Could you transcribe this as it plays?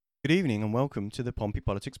Good evening and welcome to the Pompey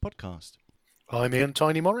Politics Podcast. I'm Ian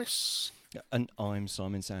Tiny Morris. And I'm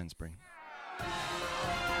Simon Sainsbury.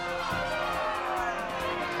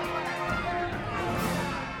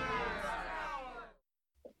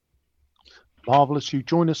 Marvellous you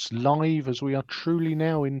join us live as we are truly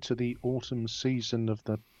now into the autumn season of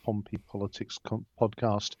the Pompey Politics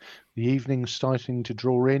Podcast. The evening's starting to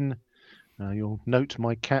draw in. You'll note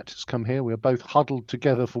my cat has come here. We are both huddled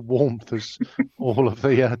together for warmth as all of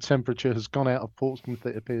the temperature has gone out of Portsmouth,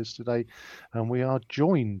 it appears today. And we are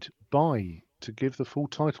joined by, to give the full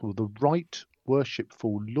title, the Right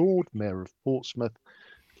Worshipful Lord Mayor of Portsmouth,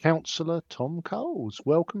 Councillor Tom Coles.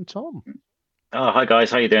 Welcome, Tom. Oh, hi guys.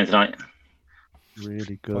 How are you doing tonight?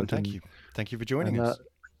 Really good. Well, thank you. Thank you for joining us.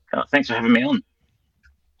 Thanks for having me on.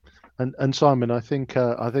 And Simon, I think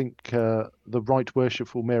the Right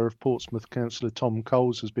Worshipful Mayor of Portsmouth, Councillor Tom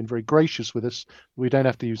Coles, has been very gracious with us. We don't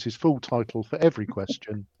have to use his full title for every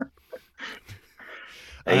question.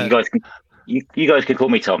 You guys can call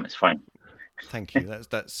me Tom. It's fine. Thank you.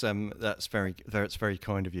 That's very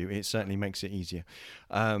kind of you. It certainly makes it easier.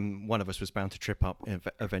 One of us was bound to trip up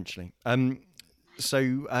eventually. Well,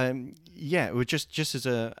 just as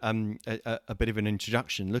a bit of an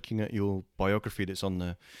introduction, looking at your biography that's on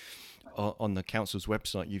the council's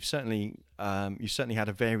website, you've certainly had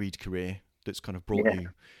a varied career that's kind of brought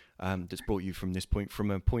you from this point,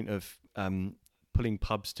 from a point of pulling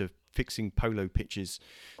pubs to fixing polo pitches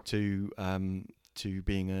to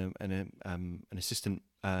being an assistant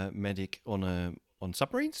medic on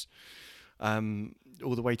submarines.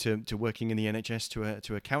 All the way to working in the NHS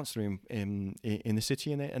to a councillor in the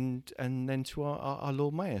city and then to our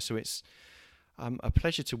Lord Mayor. So it's a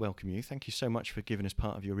pleasure to welcome you. Thank you so much for giving us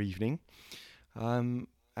part of your evening. We've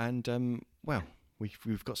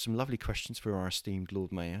got some lovely questions for our esteemed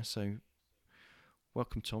Lord Mayor. So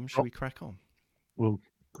welcome, Tom. Shall we crack on? We'll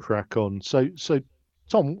crack on. So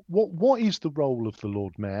Tom, what is the role of the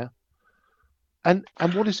Lord Mayor, and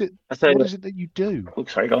what is it? What is it that you do? Oh,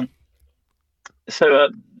 sorry, go on. So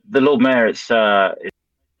the Lord Mayor, it's a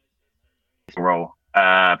role.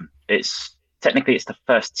 It's the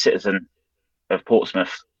first citizen of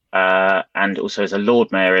Portsmouth, and also as a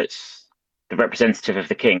Lord Mayor, it's the representative of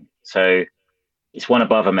the King. So it's one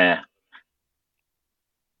above a mayor.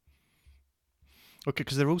 Okay,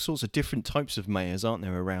 because there are all sorts of different types of mayors, aren't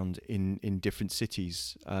there, around in different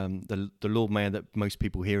cities? The Lord Mayor that most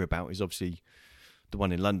people hear about is obviously the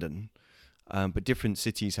one in London. But different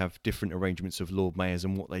cities have different arrangements of Lord Mayors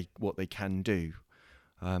and what they can do.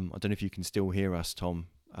 I don't know if you can still hear us, Tom.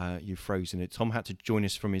 You've frozen it. Tom had to join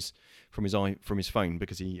us from his phone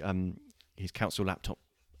because his council laptop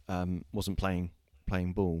wasn't playing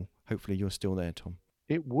ball. Hopefully you're still there, Tom.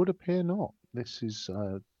 It would appear not. This is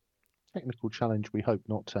a technical challenge we hope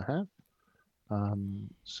not to have.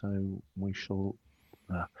 So we shall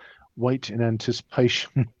wait in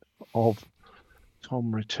anticipation of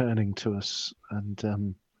Tom returning to us,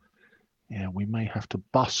 and we may have to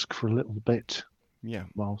busk for a little bit. Yeah.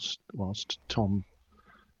 Whilst Tom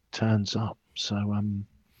turns up. So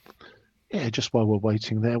just while we're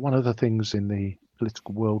waiting there, one of the things in the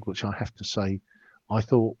political world which I have to say, I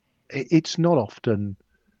thought it's not often.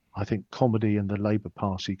 I think comedy and the Labour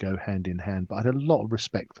Party go hand in hand, but I had a lot of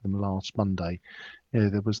respect for them last Monday.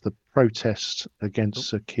 There was the protest against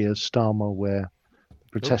Sir Keir Starmer where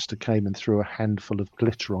protester came and threw a handful of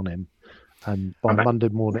glitter on him, and by Monday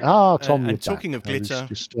morning, Tom, and talking of glitter,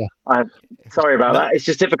 sorry about that. It's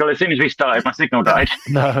just difficult. As soon as we started, my signal died.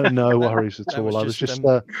 No worries at all. I was just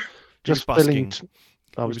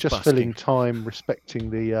filling time, respecting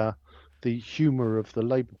the humour of the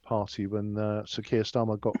Labour Party when Sir Keir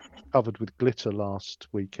Starmer got covered with glitter last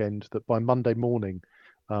weekend. That by Monday morning,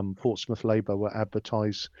 Portsmouth Labour were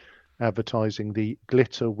advertising the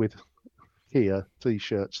glitter with here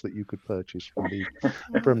T-shirts that you could purchase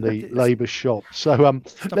from the Labour shop. So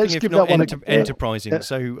let's give that one enterprising.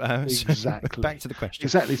 So exactly. Back to the question.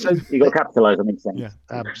 Exactly. So you got to capitalise on these things. Yeah,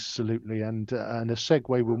 absolutely. And a segue.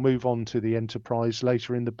 We'll move on to the enterprise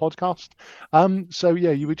later in the podcast.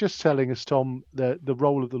 You were just telling us, Tom, the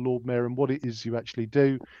role of the Lord Mayor and what it is you actually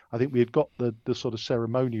do. I think we had got the sort of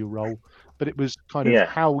ceremonial role, but it was kind of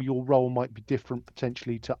how your role might be different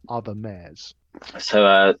potentially to other mayors.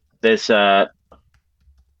 So there's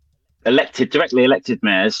directly elected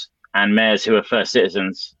mayors and mayors who are first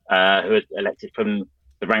citizens who are elected from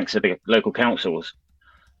the ranks of the local councils.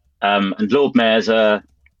 And Lord Mayors are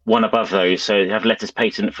one above those. So you have letters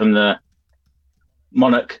patent from the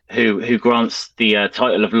monarch who grants the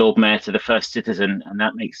title of Lord Mayor to the first citizen, and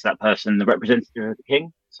that makes that person the representative of the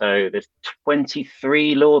King. So there's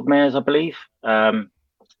 23 Lord Mayors, I believe,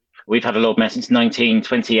 We've had a Lord Mayor since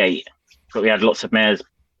 1928, but we had lots of mayors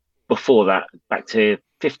before that, back to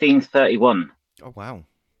 1531. Oh wow.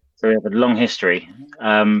 So we have a long history.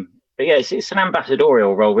 But yeah, it's an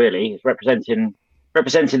ambassadorial role, really. It's representing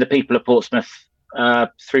the people of Portsmouth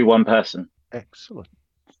through one person. Excellent.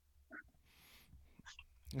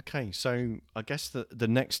 Okay, so I guess the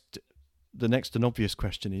next and obvious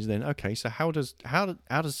question is then, okay, so how does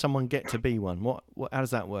someone get to be one? What how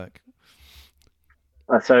does that work?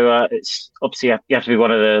 So it's obviously you have to be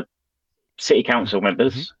one of the city council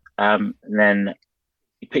members, and then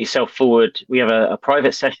you put yourself forward. We have a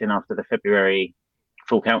private session after the February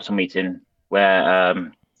full council meeting where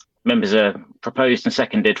members are proposed and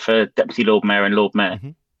seconded for Deputy Lord Mayor and Lord Mayor.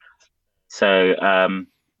 So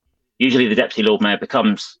usually the Deputy Lord Mayor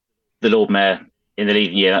becomes the Lord Mayor in the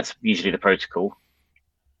leading year. That's usually the protocol.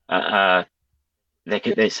 There's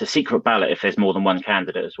a secret ballot if there's more than one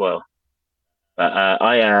candidate as well. But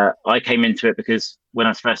I came into it because when I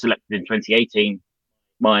was first elected in 2018,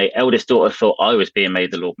 my eldest daughter thought I was being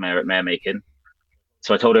made the Lord Mayor at Mayor Making.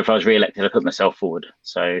 So I told her if I was re-elected, I put myself forward.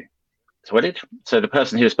 So I did. So the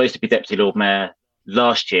person who was supposed to be Deputy Lord Mayor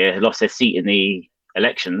last year lost their seat in the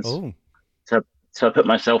elections. Oh. So I put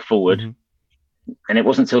myself forward. And it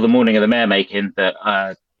wasn't until the morning of the Mayor Making that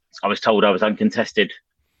I was told I was uncontested.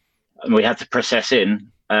 And we had to process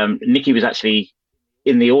in. Nikki was actually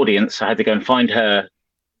in the audience. So I had to go and find her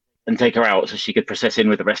and take her out so she could process in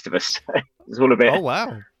with the rest of us. It was all a bit. Oh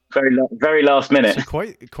wow! Very last minute. So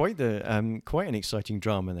quite an exciting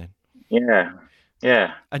drama then.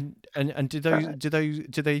 Yeah. And do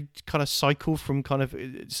they kind of cycle from kind of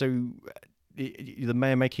so the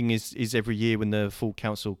Mayor Making is every year when the full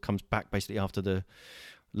council comes back basically after the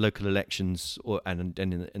local elections and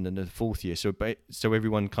in the fourth year. So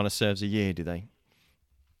everyone kind of serves a year, do they?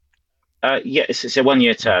 It's a 1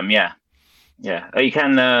 year term. Yeah. You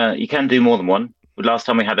can do more than one. The last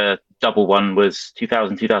time we had a double one was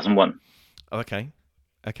 2001. Oh, okay.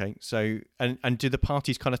 So and do the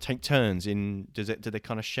parties kind of take turns in? Do they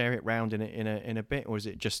kind of share it round in a bit, or is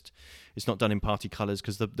it just it's not done in party colours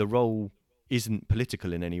because the role isn't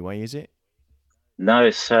political in any way, is it? No,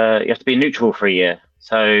 it's you have to be neutral for a year.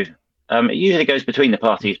 So it usually goes between the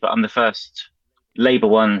parties, but I'm the first Labour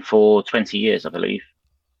one for 20 years, I believe.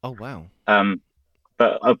 Oh wow.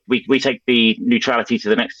 But we take the neutrality to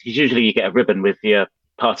the next. Because usually you get a ribbon with your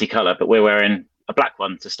party colour, but we're wearing a black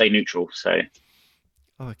one to stay neutral. So.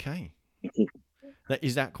 Oh, okay.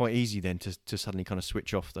 Is that quite easy then to suddenly kind of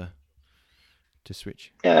switch off to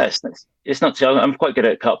switch? Yeah, it's not too. I'm quite good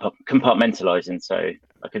at compartmentalising, so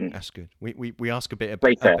I can. That's good. We ask a bit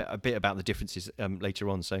about the differences later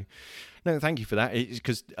on. So, no, thank you for that. It's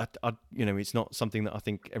because it's not something that I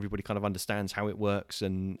think everybody kind of understands how it works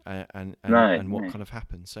and what kind of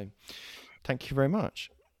happens. So, thank you very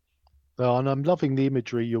much. Well, and I'm loving the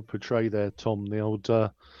imagery you'll portray there, Tom. The old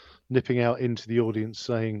nipping out into the audience,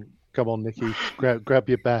 saying, "Come on, Nikki, grab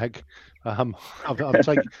your bag. I'm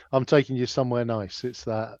taking you somewhere nice." It's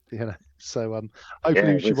that, So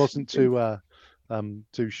hopefully she wasn't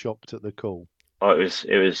too shocked at the call. Oh,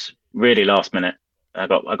 it was really last minute. I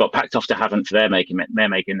got packed off to Havant for their making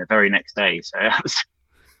the very next day. So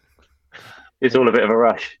it's all a bit of a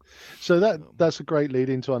rush. So that's a great lead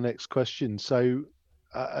into our next question. So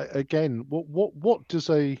again, what does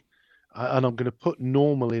and I'm going to put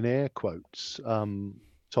normal in air quotes, Tom,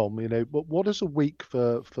 what does a week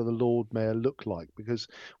for the Lord Mayor look like? Because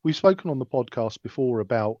we've spoken on the podcast before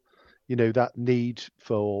about, that need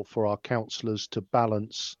for our councillors to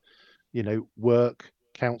balance, work,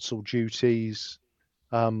 council duties.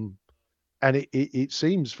 And it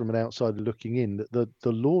seems from an outsider looking in that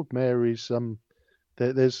the Lord Mayor is,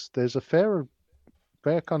 there's a fair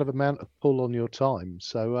kind of amount of pull on your time.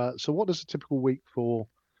 So what does a typical week for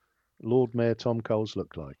Lord Mayor Tom Coles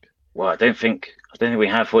look like? Well, I don't think we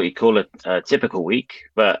have what you call a typical week,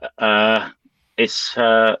 but it's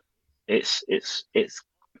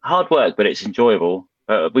hard work, but it's enjoyable.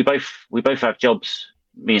 We both have jobs,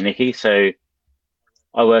 me and Nikki. So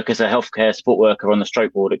I work as a healthcare support worker on the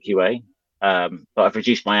stroke ward at QA, but I've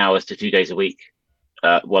reduced my hours to 2 days a week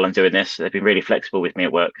while I'm doing this. They've been really flexible with me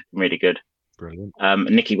at work, really good. Brilliant.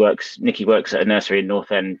 Nikki works at a nursery in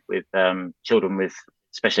North End with children with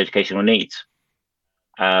special educational needs.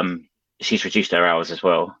 She's reduced her hours as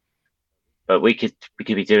well, but we could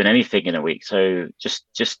be doing anything in a week. So just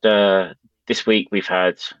this week we've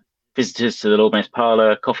had visitors to the Lord Mayor's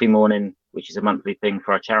Parlour, coffee morning, which is a monthly thing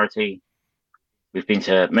for our charity. We've been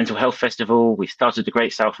to Mental Health Festival. We started the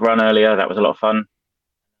Great South Run earlier. That was a lot of fun.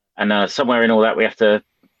 And somewhere in all that, we have to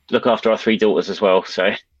look after our 3 daughters as well.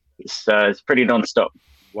 So it's pretty non-stop.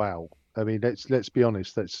 Wow. I mean, let's be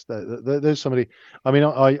honest. There's somebody. I mean,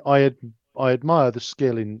 I admire the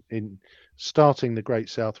skill in starting the Great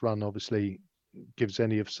South Run. Obviously, gives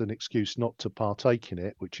any of us an excuse not to partake in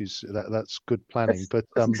it, which is that's good planning. But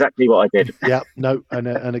That's exactly what I did. yeah, no, and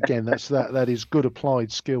again, that is good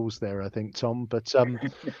applied skills there, I think, Tom. But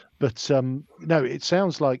no, it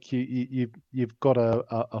sounds like you've got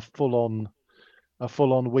a full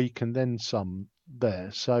on week and then some there.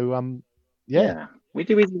 So yeah. Yeah, we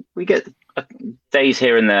do. We get days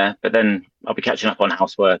here and there, but then I'll be catching up on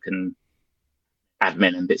housework and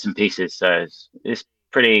admin and bits and pieces. So it's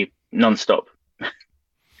pretty non-stop.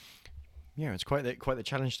 Yeah, it's quite the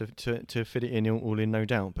challenge to fit it in all in, no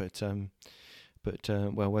doubt. But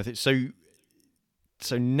well worth it.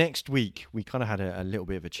 So next week we kind of had a little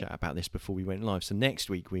bit of a chat about this before we went live. So next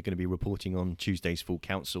week we're going to be reporting on Tuesday's full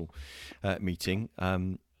council meeting.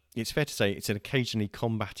 It's fair to say it's an occasionally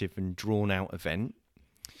combative and drawn out event.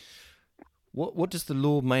 What does the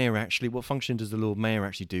Lord Mayor actually? What function does the Lord Mayor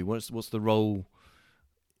actually do? What's the role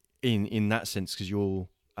in that sense? Because you're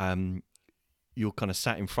kind of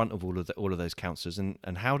sat in front of all of those councillors,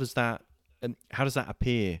 and how does that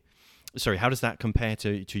appear? Sorry, how does that compare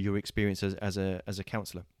to your experience as a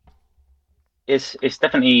councillor? It's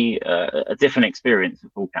definitely a different experience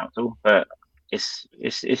at full council, but it's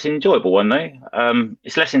an enjoyable one though.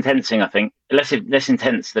 It's less intensing, I think, less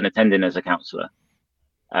intense than attending as a councillor,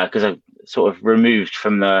 because I've sort of removed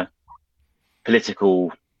from the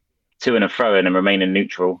political to and fro and remaining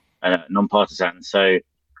neutral and non-partisan. So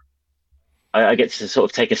I get to sort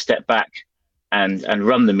of take a step back and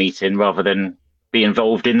run the meeting rather than be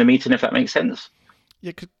involved in the meeting, if that makes sense.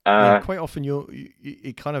 Yeah, quite often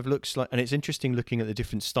it kind of looks like, and it's interesting looking at the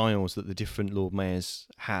different styles that the different Lord Mayors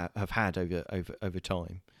have had over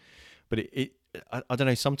time. But I don't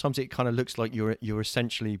know. Sometimes it kind of looks like you're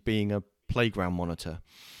essentially being a playground monitor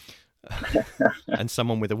and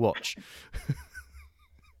someone with a watch.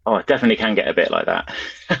 Oh, it definitely can get a bit like that.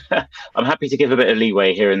 I'm happy to give a bit of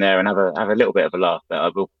leeway here and there and have a little bit of a laugh,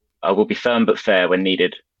 but I will be firm but fair when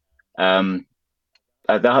needed. The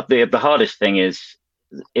hardest thing is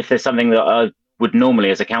if there's something that I would normally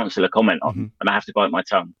as a councillor comment on, and I have to bite my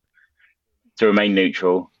tongue to remain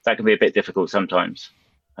neutral. That can be a bit difficult sometimes.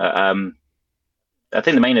 I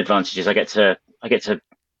think the main advantage is I get to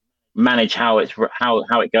manage how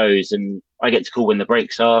it goes, and I get to call when the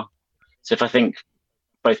breaks are. So if I think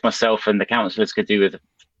both myself and the councillors could do with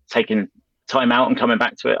taking time out and coming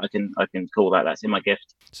back to it, I can call that. That's in my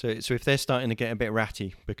gift. So if they're starting to get a bit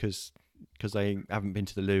ratty because they haven't been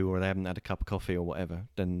to the loo or they haven't had a cup of coffee or whatever,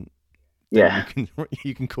 then yeah,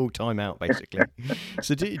 you can call time out basically.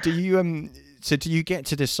 So do you get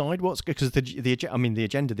to decide what's, because the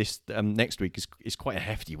agenda this next week is quite a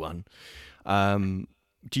hefty one.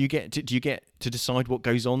 Do you get to decide what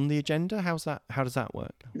goes on the agenda? How does that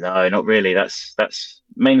work? No, not really. That's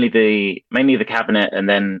mainly the cabinet, and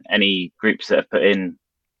then any groups that have put in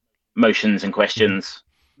motions and questions.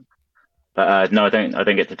 But no, I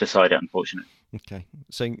don't get to decide it, unfortunately. Okay.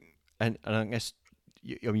 So, and I guess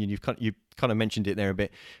you've kind of mentioned it there a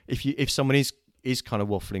bit. If someone is kind of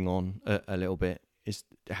waffling on a little bit, is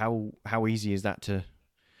how easy is that to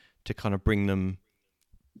kind of bring them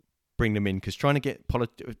in? Because trying to get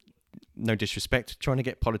no disrespect, trying to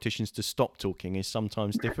get politicians to stop talking is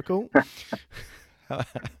sometimes difficult.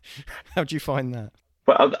 How do you find that?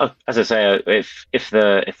 Well, as I say, if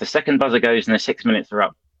the second buzzer goes and the 6 minutes are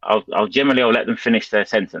up, I'll generally let them finish their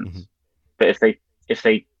sentence. But if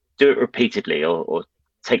they do it repeatedly or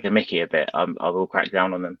take the mickey a bit, I will crack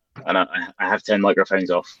down on them, and I have 10 microphones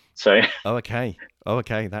off. So okay,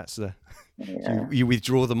 that's the you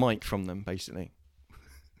withdraw the mic from them basically.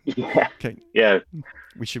 Yeah. Okay. Yeah.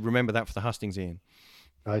 We should remember that for the hustings, Ian.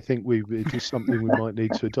 I think it is something we might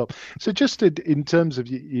need to adopt. So just in terms of,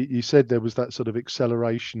 you said there was that sort of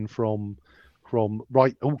acceleration from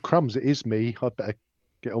right. Oh crumbs! It is me. I better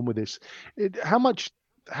get on with this. How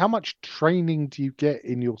much training do you get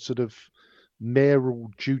in your sort of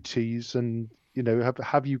mayoral duties? And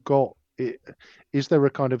have you got it? Is there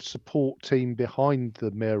a kind of support team behind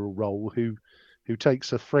the mayoral role who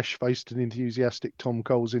takes a fresh-faced and enthusiastic Tom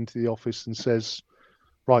Coles into the office and says,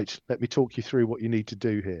 right, let me talk you through what you need to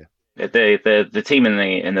do here? The team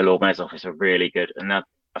in the Lord Mayor's office are really good, and I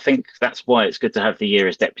think that's why it's good to have the year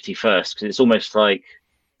as deputy first, because it's almost like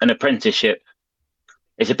an apprenticeship.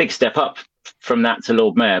 It's a big step up from that to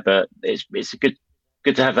Lord Mayor, but it's good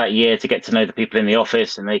to have that year to get to know the people in the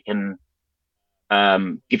office, and they can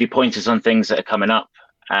give you pointers on things that are coming up.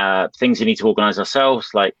 Things you need to organise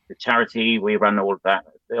ourselves, like the charity, we run all of that.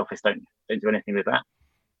 The office don't do anything with that,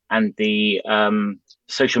 and the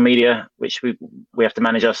social media, which we have to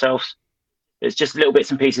manage ourselves. it's just little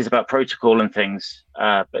bits and pieces about protocol and things.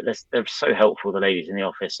 But they're so helpful, the ladies in the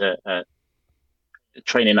office, at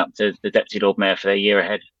training up the Deputy Lord Mayor for their year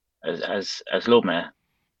ahead as Lord Mayor.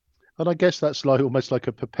 And I guess that's like almost like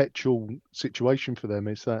a perpetual situation for them.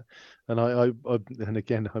 Is that, and and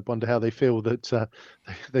again, I wonder how they feel that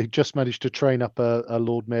they just managed to train up a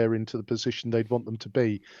Lord Mayor into the position they'd want them to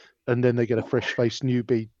be, and then they get a fresh-faced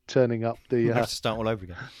newbie turning up. You have to start all over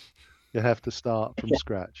again. You have to start from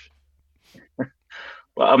scratch.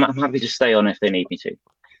 Well, I'm happy to stay on if they need me to.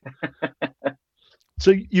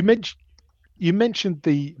 So you mentioned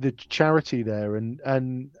the charity there,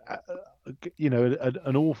 and you know,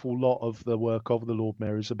 an awful lot of the work of the Lord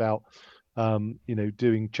Mayor is about you know,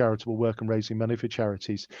 doing charitable work and raising money for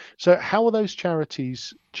charities. So how are those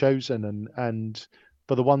charities chosen, and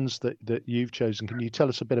for the ones that you've chosen, can you tell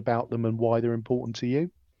us a bit about them and why they're important to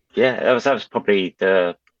you? Yeah, that was probably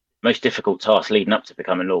the most difficult task leading up to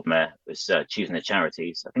becoming Lord Mayor, was choosing the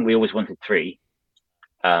charities. I think we always wanted 3.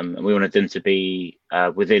 And we wanted them to be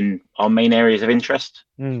within our main areas of interest.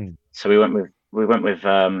 So we went with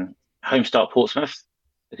Home Start Portsmouth,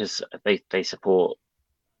 because they support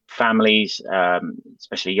families,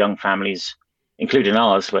 especially young families, including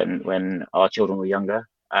ours when our children were younger.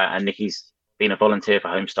 And Nikki's been a volunteer for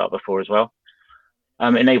Home Start before as well.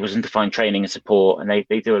 Enables them to find training and support, and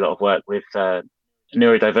they do a lot of work with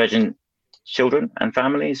neurodivergent children and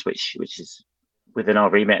families, which is within our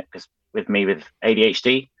remit, because with me with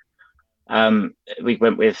ADHD. We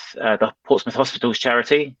went with the Portsmouth Hospitals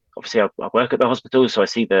charity. Obviously, I work at the hospital, so I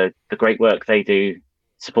see the great work they do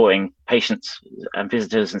supporting patients and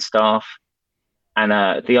visitors and staff. And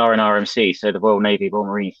the RNRMC, so the Royal Navy Royal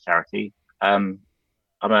Marines charity. I'm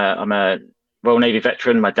a Royal Navy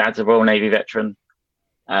veteran. My dad's a Royal Navy veteran.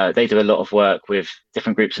 They do a lot of work with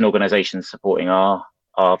different groups and organisations supporting our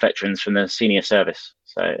veterans from the senior service.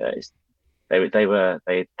 So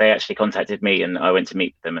they actually contacted me, and I went to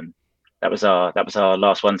meet them, and that was our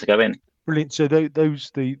last one to go in. Brilliant. So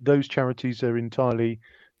those charities are entirely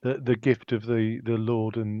the gift of the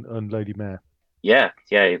Lord and Lady Mayor. Yeah.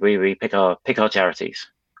 We pick our charities.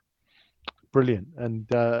 Brilliant.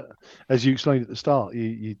 And as you explained at the start,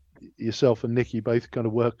 you yourself and Nikki both kind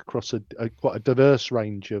of work across a quite a diverse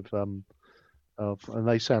range of and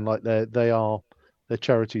they sound like they're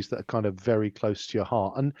charities that are kind of very close to your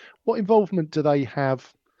heart. And what involvement do they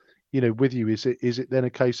have, you know, with you? Is it then a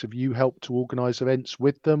case of you help to organise events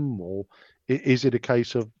with them, or is it a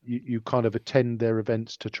case of you kind of attend their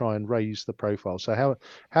events to try and raise the profile? So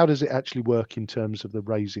how does it actually work in terms of the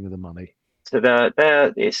raising of the money? So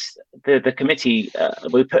it's the committee.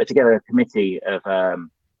 We put together a committee of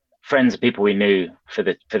friends and people we knew for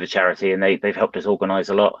the charity, and they've helped us organise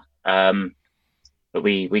a lot. But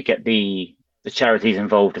we get the charities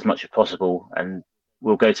involved as much as possible, and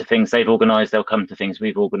we'll go to things they've organised. They'll come to things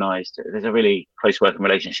we've organised. There's a really close working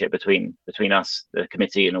relationship between us, the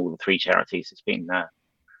committee, and all the 3 charities. It's been a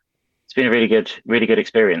really good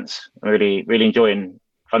experience. I'm really enjoying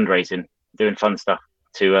fundraising, doing fun stuff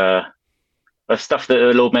stuff that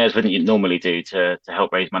the Lord Mayors wouldn't normally do to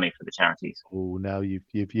help raise money for the charities. Oh, now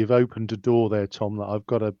you've opened a door there, Tom, that I've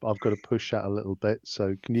got to push at a little bit.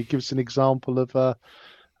 So can you give us an example of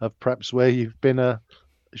perhaps where you've been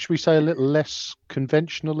should we say a little less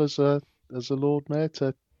conventional as a Lord Mayor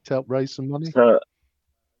to help raise some money? So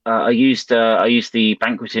I used the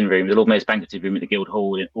banqueting room, the Lord Mayor's banqueting room at the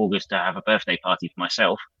Guildhall in August, to have a birthday party for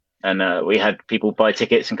myself, and we had people buy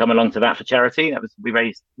tickets and come along to that for charity. We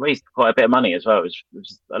raised quite a bit of money as well. It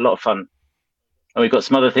was a lot of fun, and we've got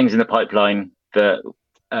some other things in the pipeline that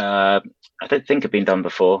I don't think have been done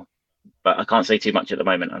before, but I can't say too much at the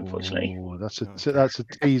moment, unfortunately. Oh, that's a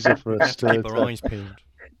teaser for us to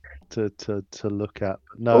look at.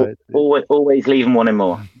 No, always leaving one in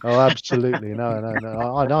more. Oh, absolutely. No.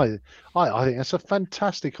 I know. I think that's a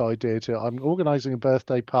fantastic idea. I'm organising a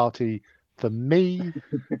birthday party for me,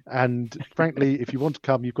 and frankly, if you want to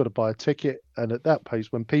come, you've got to buy a ticket. And at that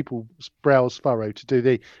pace, when people browse furrow to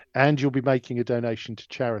do and you'll be making a donation to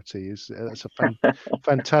charity, that's a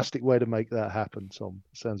fantastic way to make that happen. Tom,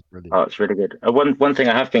 sounds brilliant. Oh, it's really good. One thing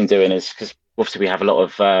I have been doing is, because obviously we have a lot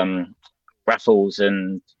of raffles,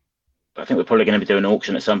 and I think we're probably going to be doing an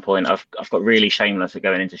auction at some point. I've got really shameless at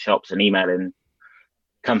going into shops and emailing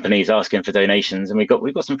companies asking for donations, and we've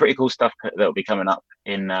got some pretty cool stuff that will be coming up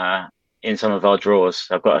in some of our draws.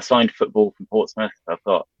 I've got a signed football from Portsmouth. I've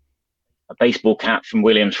got a baseball cap from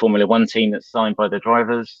Williams Formula One team that's signed by the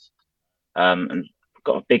drivers, and I've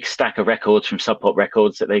got a big stack of records from Sub Pop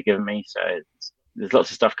Records that they've given me. So there's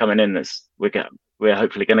lots of stuff coming in we're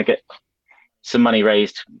hopefully going to get some money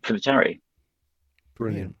raised for the charity.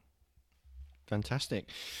 Brilliant. Fantastic.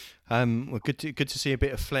 Well, good to see a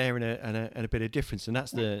bit of flair and a bit of difference, and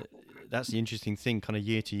that's the interesting thing. Kind of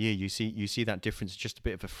year to year, you see that difference, just a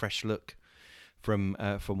bit of a fresh look from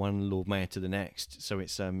one Lord Mayor to the next. So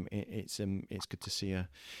it's good to see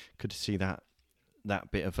that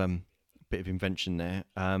bit of invention there.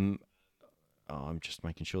 I'm just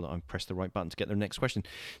making sure that I press the right button to get the next question.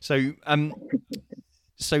 So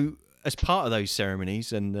as part of those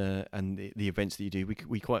ceremonies and the events that you do,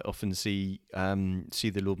 we quite often see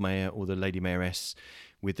the Lord Mayor or the Lady Mayoress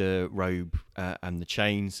with the robe and the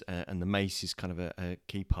chains, and the mace is kind of a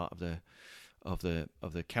key part of the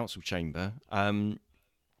council chamber.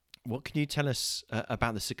 What can you tell us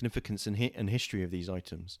about the significance and history of these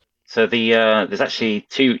items? So there's actually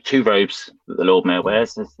two robes that the Lord Mayor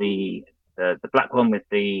wears. There's the black one with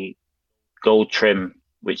the gold trim,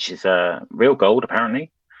 which is real gold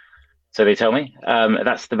apparently. So they tell me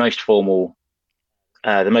that's the most formal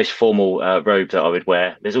robe that I would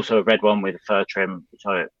wear. There's also a red one with a fur trim,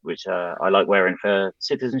 which I like wearing for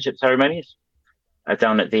citizenship ceremonies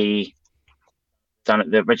down at the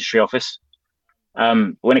registry office.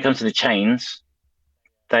 When it comes to the chains,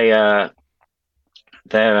 they're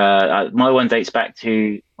my one dates back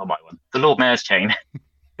to the Lord Mayor's chain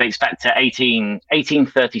dates back to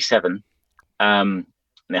 1837, and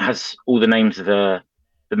it has all the names of the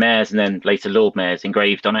mayors and then later Lord Mayors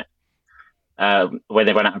engraved on it. When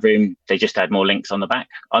they run out of room, they just add more links on the back.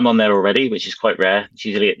 I'm on there already, which is quite rare. It's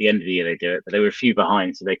usually at the end of the year they do it, but they were a few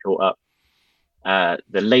behind, so they caught up.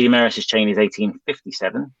 The Lady Mayoress's chain is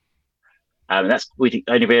 1857. We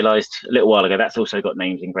only realised a little while ago that's also got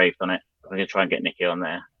names engraved on it. I'm going to try and get Nikki on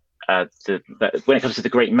there. When it comes to the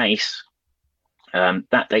Great Mace,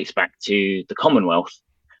 that dates back to the Commonwealth.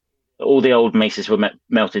 All the old maces were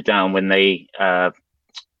melted down when they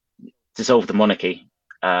dissolved the monarchy.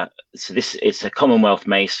 So it's a Commonwealth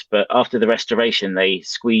mace, but after the Restoration, they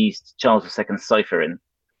squeezed Charles II's cipher in.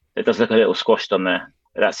 It does look a little squashed on there.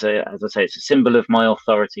 But as I say, it's a symbol of my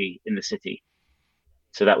authority in the city.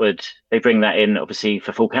 So they bring that in obviously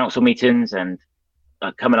for full council meetings and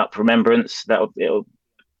coming up for remembrance. It'll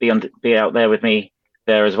be out there with me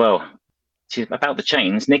there as well. About the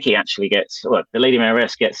chains, Nikki actually the Lady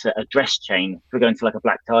Mayoress gets a dress chain. If we're going to like a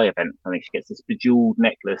black tie event, I think she gets this bejeweled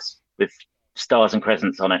necklace with stars and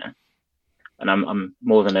crescents on it, and I'm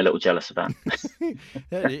more than a little jealous of that.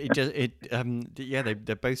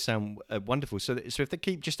 They both sound wonderful. So if they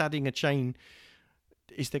keep just adding a chain,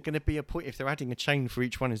 is there going to be a point if they're adding a chain for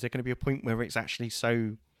each one? Is there going to be a point where it's actually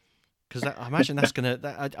so? Because I imagine that's going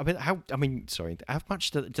to. How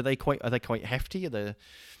much are they quite hefty? The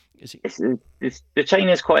chain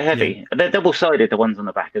is quite heavy. Yeah. They're double-sided, the ones on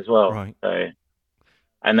the back as well. Right. So,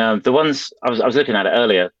 and the ones I was looking at it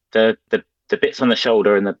earlier, the bits on the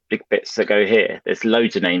shoulder and the big bits that go here, there's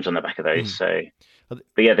loads of names on the back of those. So, but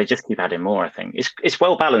yeah, they just keep adding more. I think it's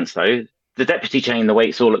well balanced though. The deputy chain, the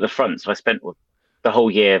weight's all at the front, so I spent the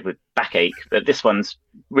whole year with backache, but this one's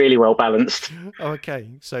really well balanced. Oh,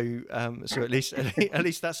 okay. So at least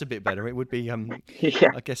that's a bit better. It would be I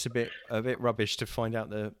guess a bit rubbish to find out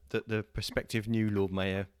that the prospective new Lord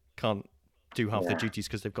Mayor can't do half their duties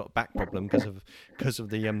because they've got a back problem because of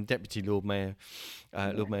the deputy Lord Mayor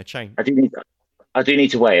chain. I do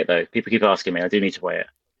need to weigh it though. People keep asking me. I do need to weigh it.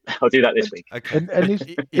 I'll do that this week. Okay. And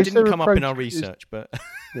it didn't come up in our research, but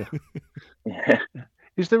yeah.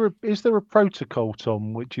 Is there a protocol,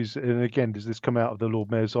 Tom, which is, and again, does this come out of the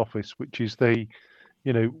Lord Mayor's office, which is when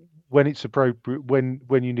it's appropriate, when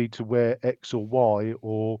you need to wear X or Y,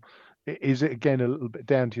 or is it again a little bit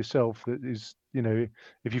down to yourself? That is,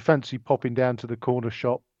 if you fancy popping down to the corner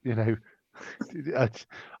shop,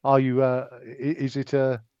 are you? Is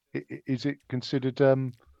it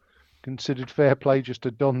considered fair play just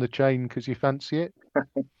to don the chain because you fancy it?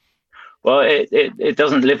 Well, it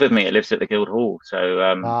doesn't live with me. It lives at the Guildhall.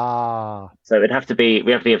 So so it'd have to be.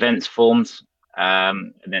 We have the events forms,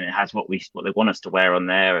 and then it has what they want us to wear on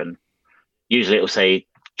there. And usually it will say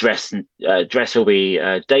dress will be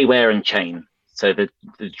day wear and chain. So the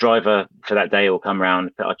driver for that day will come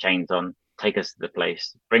around, put our chains on, take us to the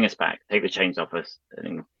place, bring us back, take the chains off us, and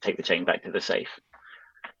then take the chain back to the safe.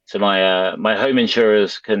 So my home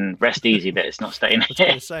insurers can rest easy that it's not staying here.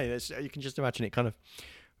 I was going to say, you can just imagine it kind of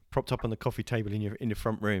propped up on the coffee table in your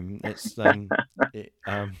front room. It's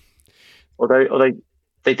although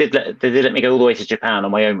they did let me go all the way to Japan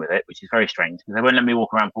on my own with it, which is very strange because they won't let me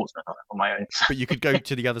walk around Portsmouth on my own. But you could go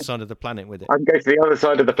to the other side of the planet with it. I can go to the other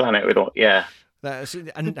side of the planet with it. Yeah.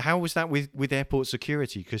 And how was that with airport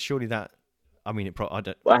security? Because surely that, I mean,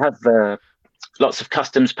 I have lots of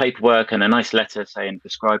customs paperwork and a nice letter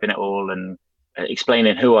describing it all and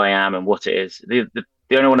explaining who I am and what it is. The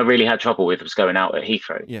the only one I really had trouble with was going out at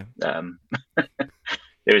Heathrow. Yeah.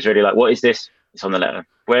 It was really like, what is this? It's on the letter.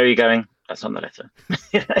 Where are you going? That's on the letter.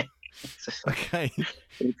 Okay.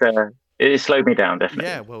 It slowed me down,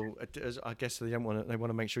 definitely. Yeah, well, I guess they want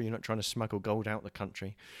to make sure you're not trying to smuggle gold out the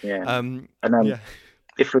country. Yeah. And then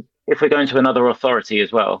if we're going to another authority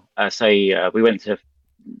as well, say we went to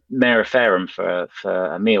Mayor of Fareham for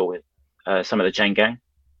a meal with some of the chain gang.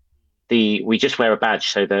 We just wear a badge,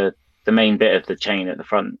 so the main bit of the chain at the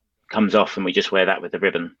front comes off, and we just wear that with the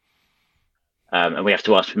ribbon. And we have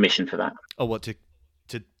to ask permission for that. Oh, what to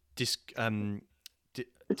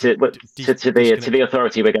the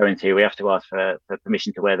authority we're going to, we have to ask for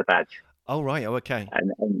permission to wear the badge. Oh right, oh okay.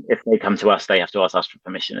 And if they come to us, they have to ask us for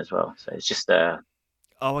permission as well. So it's just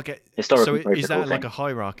okay. Historical. So is that like a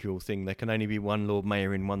hierarchical thing? There can only be one Lord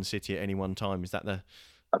Mayor in one city at any one time. Is that the?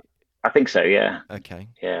 I think so. Yeah. Okay.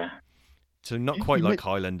 Yeah. So not quite like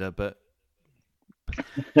Highlander, but.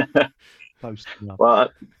 Close enough. Well,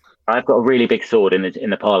 I've got a really big sword in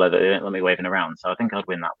the parlour that they don't let me waving around, so I think I'd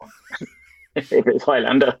win that one. If it's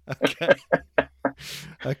Highlander. Okay.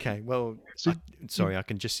 Okay. Well, sorry, I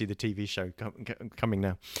can just see the TV show coming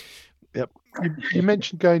now. Yep. You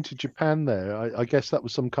mentioned going to Japan there. I guess that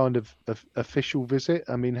was some kind of official visit.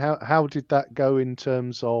 I mean, how did that go in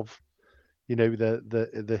terms of,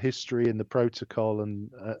 the history and the protocol,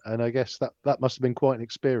 and I guess that must have been quite an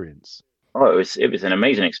experience. Oh, it was an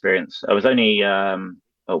amazing experience. I was only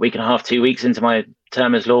a week and a half, 2 weeks into my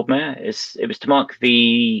term as Lord Mayor. It was to mark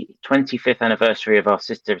the 25th anniversary of our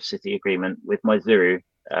sister city agreement with Maizuru,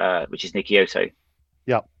 which is Nikioso.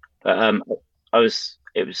 Yeah. But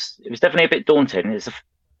it was definitely a bit daunting. It's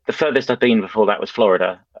the furthest I've been before that was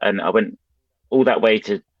Florida, and I went all that way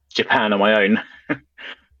to Japan on my own.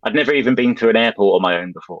 I'd never even been to an airport on my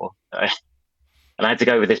own before, and I had to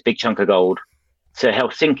go with this big chunk of gold to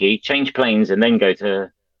Helsinki, change planes, and then go to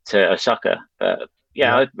Osaka. But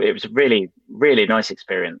it was a really, really nice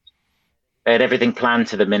experience. They had everything planned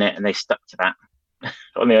to the minute, and they stuck to that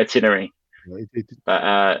on the itinerary.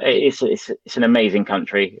 But it's an amazing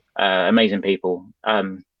country, amazing people,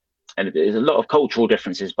 and there's a lot of cultural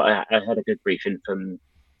differences. But I had a good briefing from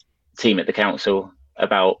the team at the council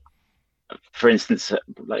about, for instance,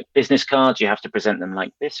 like business cards, you have to present them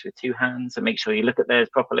like this with two hands and make sure you look at theirs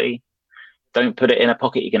properly. Don't put it in a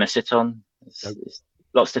pocket you're going to sit on. It's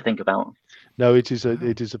lots to think about. No, it is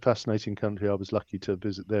a fascinating country. I was lucky to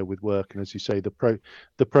visit there with work, and as you say, the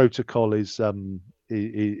protocol is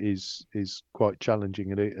quite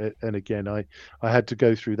challenging. And again, I had to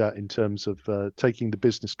go through that in terms of taking the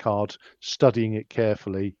business card, studying it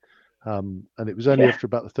carefully, and it was only after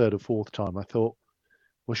about the third or fourth time I thought,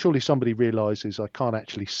 well, surely somebody realizes I can't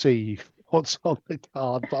actually see what's on the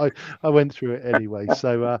card, but I went through it anyway.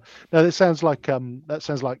 So no, that sounds like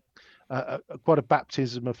quite a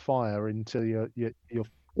baptism of fire into your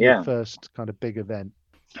first kind of big event.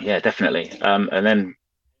 Yeah, definitely. And then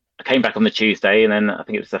I came back on the Tuesday, and then I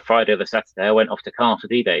think it was the Friday or the Saturday I went off to Cllr for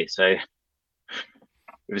D-Day. So it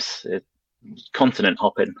was continent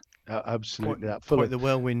hopping. Absolutely, quite the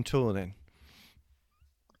whirlwind tour then.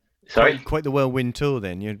 Sorry, quite the whirlwind tour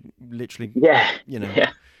then. You're literally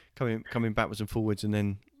coming backwards and forwards, and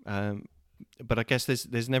then. But I guess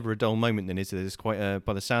there's never a dull moment then, is there? There's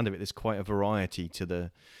by the sound of it, there's quite a variety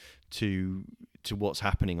to what's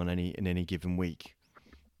happening in any given week.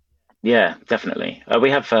 Yeah, definitely. We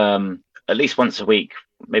have at least once a week,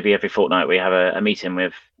 maybe every fortnight, we have a meeting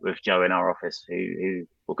with Joe in our office who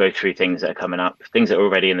will go through things that are coming up, things that are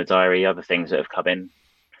already in the diary, other things that have come in.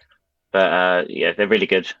 But they're really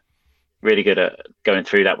good at going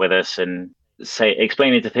through that with us and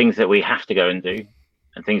explaining the things that we have to go and do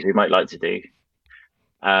and things we might like to do.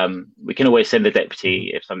 We can always send the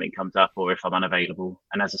deputy if something comes up or if I'm unavailable.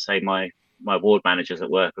 And as I say, my ward managers at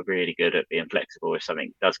work are really good at being flexible if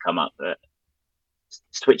something does come up, that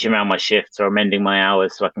switching around my shifts or amending my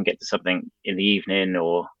hours so I can get to something in the evening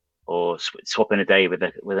or swapping a day with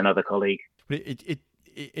another colleague. But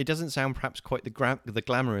it doesn't sound perhaps quite the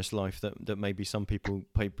glamorous life that maybe some people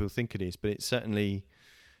think it is, but it's certainly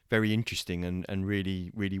very interesting and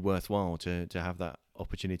really, really worthwhile to have that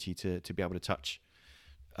opportunity to be able to touch,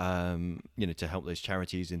 to help those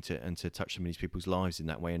charities and to touch some of these people's lives in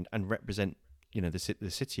that way and represent, the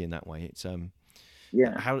city in that way. It's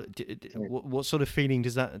what sort of feeling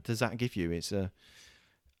does that give you? It's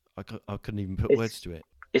I couldn't even put words to it.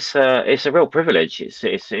 It's a real privilege. It's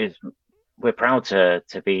we're proud to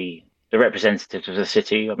be the representatives of the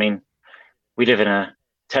city. I mean, we live in a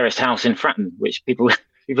terraced house in Fratton, which people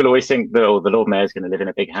always think that the Lord Mayor is going to live in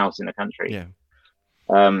a big house in the country. Yeah.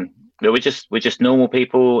 But we're just normal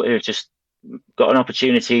people who just got an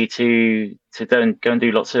opportunity to go and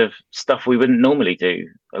do lots of stuff we wouldn't normally do,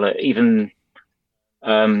 like even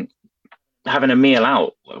having a meal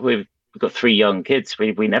out. We've got 3 young kids.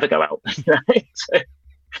 We never go out.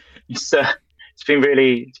 So it's been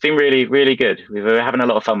really good. We're having a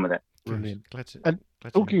lot of fun with it. Brilliant. Glad to, And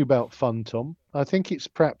glad to talking hear. about fun, Tom, I think it's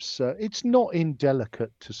perhaps it's not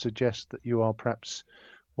indelicate to suggest that you are perhaps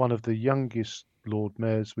one of the youngest Lord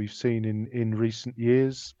Mayors we've seen in recent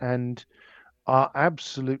years, and are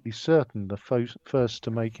absolutely certain the first to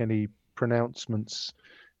make any pronouncements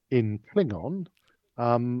in Klingon.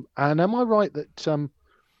 And am I right that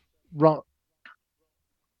ra-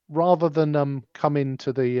 rather than come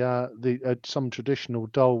into the some traditional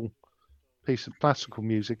dull piece of classical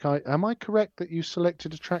music, am I correct that you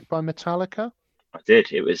selected a track by Metallica? I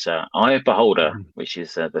did. It was Eye of Beholder, Mhm. which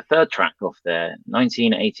is the 3rd track off their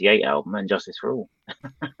 1988 album, And Justice for All.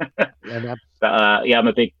 And But yeah, I'm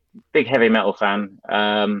a big heavy metal fan.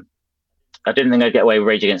 I didn't think I'd get away with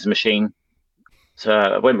Rage Against the Machine, so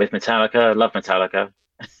I went with Metallica. I love Metallica,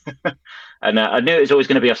 and I knew it was always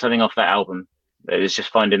going to be something off that album. It was just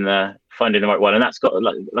finding the right one, and that's got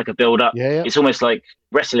like a build up. yeah, It's almost like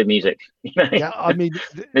wrestling music. yeah. I mean,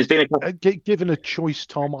 There's been a couple. given a choice,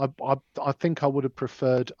 Tom, I think I would have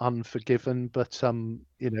preferred Unforgiven, but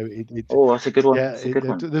it Oh, that's a good one. yeah, That's a good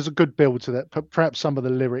one. there's a good build to that. But perhaps some of the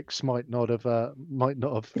lyrics might not have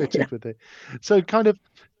fitted with it. So kind of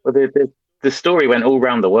Well, the story went all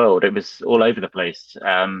around the world. It was all over the place.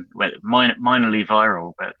 Went minorly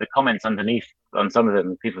viral, but the comments underneath on some of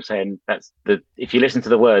them, people saying if you listen to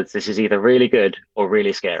the words, this is either really good or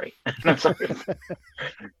really scary.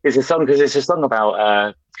 It's a song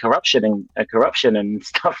about corruption and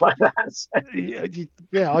stuff like that.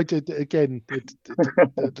 yeah, I did again.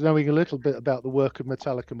 Knowing a little bit about the work of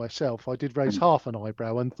Metallica myself, I did raise half an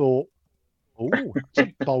eyebrow and thought, oh, that's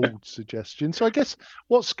a bold suggestion. So I guess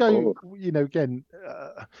what's Oh, again,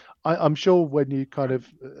 I'm sure when you kind of,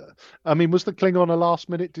 I mean, was the Klingon a last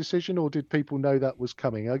minute decision, or did people know that was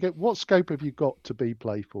coming? I get, what scope have you got to be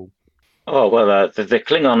playful? oh well, the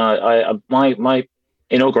Klingon. My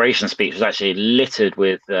inauguration speech was actually littered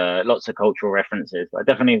with lots of cultural references. I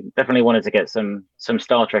definitely wanted to get some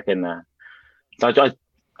Star Trek in there. So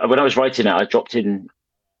when I was writing it, I dropped in.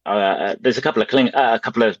 There's a couple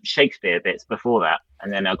of Shakespeare bits before that,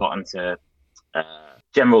 and then I got into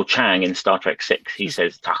General Chang in Star Trek 6. He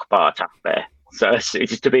says "Takbar, takbar." So it's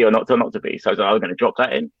just to be or not to be. So I was going to drop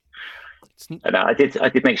that in, and I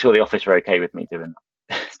did make sure the office were okay with me doing that.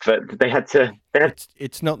 But they had to.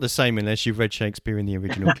 It's not the same unless you've read Shakespeare in the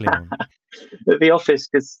original Klingon. The office,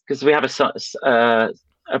 because we have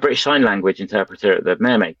a British Sign Language interpreter at the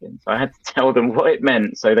mayor making, so I had to tell them what it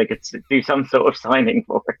meant so they could do some sort of signing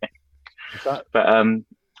for it. But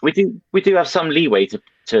we do have some leeway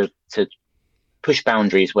to push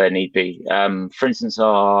boundaries where need be. For instance,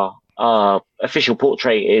 our official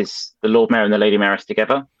portrait is the Lord Mayor and the Lady Mayoress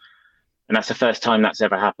together, and that's the first time that's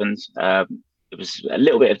ever happened. There was a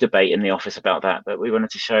little bit of debate in the office about that, but we wanted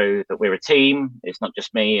to show that we're a team. It's not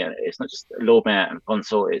just me. It's not just a Lord Mayor and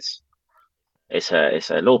consort. It's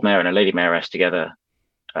a Lord Mayor and a Lady Mayoress together,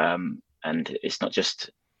 and it's not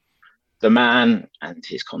just the man and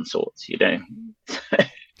his consorts. We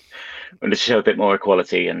want to show a bit more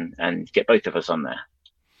equality and get both of us on there.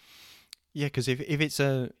 Yeah, because if it's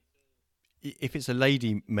a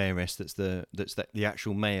lady mayoress that's the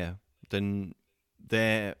actual mayor, then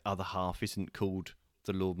their other half isn't called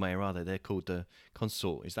the Lord Mayor, are they? They're called the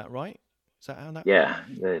consort. Is that right? Is that how that? Yeah,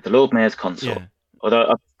 the Lord Mayor's consort. Yeah.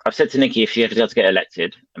 Although I've said to Nikki, if she ever does get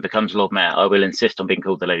elected and becomes Lord Mayor, I will insist on being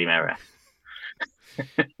called the Lady Mayoress.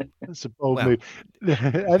 That's a bold move.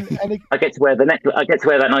 I get to wear the necklace. I get to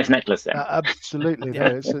wear that nice necklace then. Absolutely,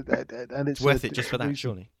 Yeah. And it's Worth it just for that,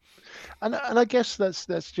 surely. And I guess that's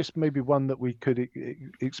just maybe one that we could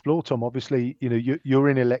explore, Tom. Obviously, you're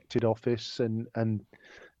in elected office, and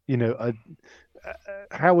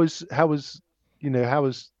how was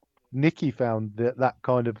Nikki found that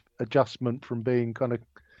kind of adjustment from being kind of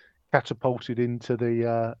catapulted into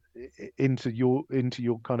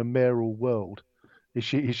your kind of mayoral world? Is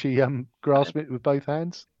she grasping it with both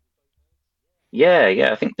hands? Yeah,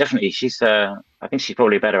 I think definitely she's. I think she's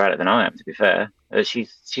probably better at it than I am. To be fair,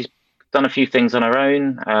 she's done a few things on her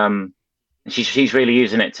own. And she's really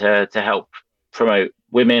using it to help promote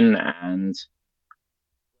women and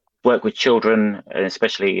work with children, and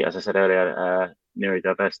especially, as I said earlier,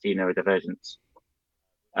 neurodivergence.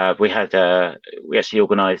 We actually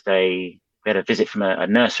organised we had a visit from a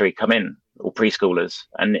nursery come in, all preschoolers,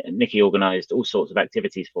 and Nikki organised all sorts of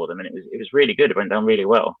activities for them, and it was really good. It went down really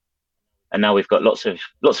well. And now we've got lots of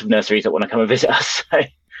nurseries that want to come and visit us.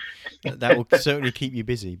 that will certainly keep you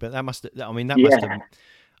busy. But that must have. I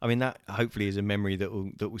mean, that hopefully is a memory that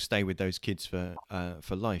will stay with those kids for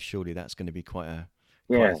life. Surely that's going to be quite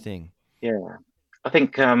a thing. Yeah. I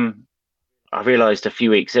think I realised a few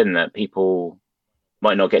weeks in that people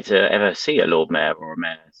might not get to ever see a Lord Mayor or a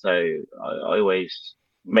mayor. So I always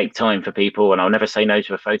make time for people, and I'll never say no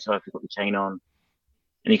to a photo if they've got the chain on.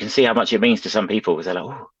 And you can see how much it means to some people because they're like,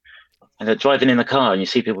 oh, and they're driving in the car and you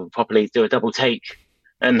see people properly do a double take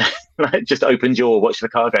and like, just open jaw, watch the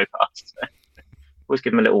car go past. Always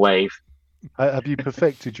give them a little wave. Have you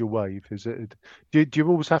perfected your wave? Is it? Do you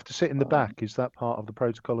always have to sit in the back? Is that part of the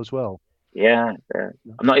protocol as well? Yeah.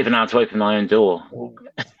 I'm not even allowed to open my own door.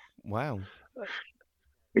 Wow.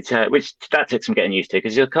 Which that took some getting used to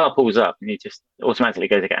because your car pulls up and you just automatically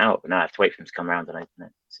go to get out, but now I have to wait for them to come around and open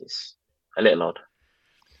it. It's a little odd.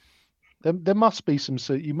 There must be some.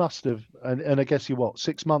 So you must have, and I guess you're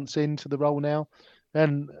 6 months into the role now.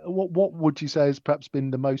 And what would you say has perhaps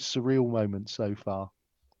been the most surreal moment so far?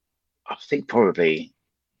 I think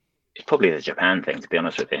it's probably the Japan thing, to be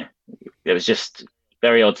honest with you. It was just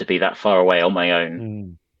very odd to be that far away on my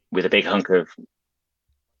own with a big hunk of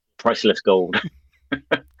priceless gold.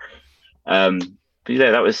 But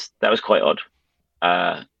yeah, that was quite odd.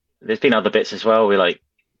 There's been other bits as well.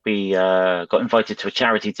 We got invited to a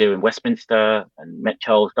charity do in Westminster and met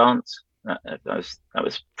Charles Dance. That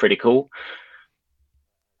was pretty cool.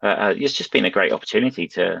 It's just been a great opportunity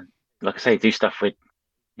to, like I say, do stuff we'd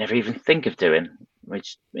never even think of doing. We're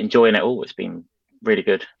just enjoying it all. It's been really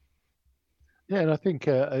good. Yeah, and I think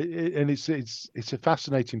it's a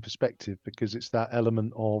fascinating perspective because it's that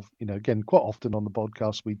element of, again, quite often on the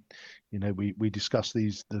podcast we discuss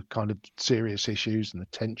the kind of serious issues and the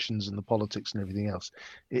tensions and the politics and everything else.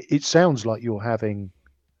 It sounds like you're having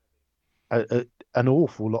an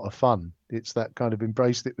awful lot of fun. It's that kind of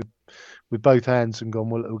embraced it with both hands and gone,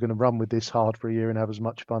 well, we're going to run with this hard for a year and have as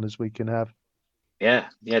much fun as we can have. Yeah,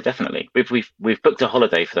 definitely. We've booked a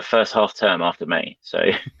holiday for the first half term after May. So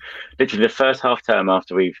literally the first half term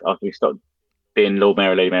after we've stopped being Lord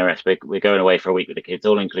Mayor or Lady Mayoress, we're going away for a week with the kids,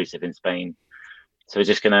 all inclusive in Spain. So we're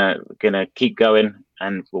just gonna keep going,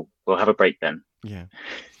 and we'll have a break then. Yeah.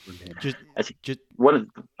 I'd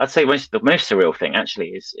say the most surreal thing actually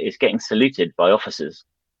is getting saluted by officers.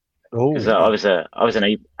 Oh, because I was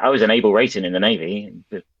an able rating in the Navy.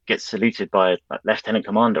 Get saluted by a lieutenant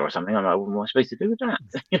commander or something. I'm like, what am I supposed to do with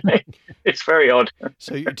that? It's very odd.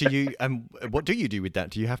 So do you? What do you do with that?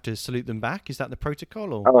 Do you have to salute them back? Is that the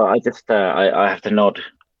protocol? Or? Oh, I just I have to nod,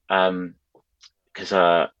 because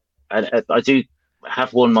I do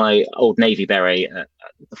have worn my old Navy beret at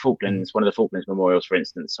the Falklands, one of the Falklands memorials, for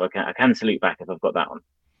instance. So I can salute back if I've got that on.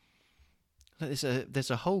 There's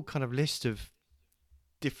a whole kind of list of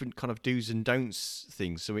different kind of do's and don'ts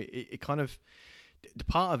things. So it kind of. The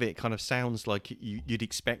part of it kind of sounds like you'd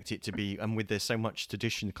expect it to be, and with there's so much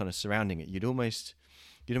tradition kind of surrounding it, you'd almost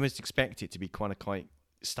expect it to be kind of quite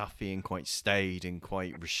stuffy and quite staid and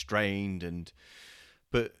quite restrained.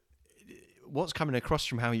 But what's coming across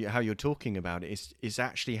from how you're talking about it is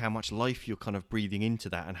actually how much life you're kind of breathing into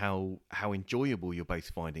that, and how enjoyable you're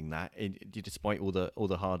both finding that, despite all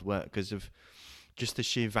the hard work, because of just the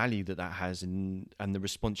sheer value that has and the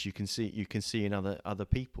response you can see in other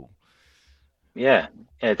people. Yeah,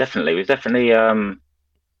 definitely. We've definitely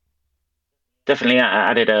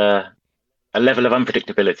added a level of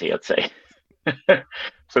unpredictability, I'd say,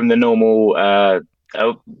 from the normal.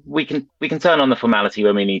 We can turn on the formality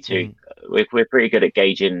when we need to. We're pretty good at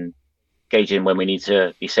gauging when we need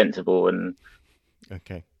to be sensible, and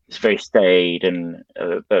okay, it's very staid, and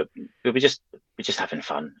but we're just having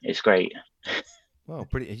fun. It's great. Well,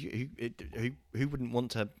 pretty. Who wouldn't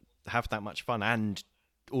want to have that much fun and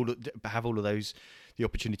have all of those, the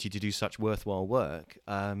opportunity to do such worthwhile work?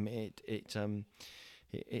 It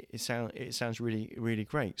sounds really, really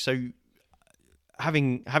great. So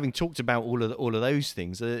having talked about all of those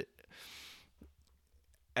things, with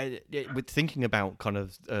thinking about kind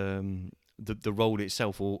of the role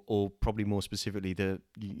itself, or probably more specifically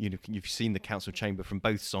you've seen the council chamber from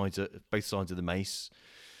both sides of the mace.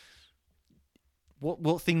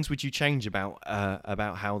 What things would you change about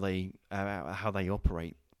how they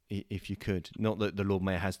operate, if you could? Not that the Lord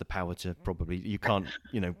Mayor has the power to, probably you can't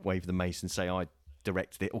wave the mace and say I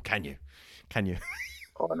directed it, or can you?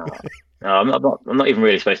 Oh no, I'm not even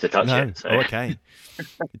really supposed to touch it. So. Oh, okay.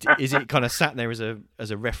 Is it kind of sat there as a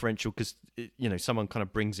referential, because someone kind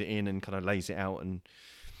of brings it in and kind of lays it out and.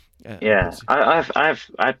 Yeah, I've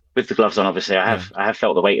with the gloves on. Obviously, I have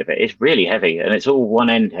felt the weight of it. It's really heavy, and it's all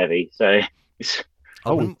one end heavy. So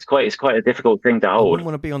It's quite a difficult thing to I hold. wouldn't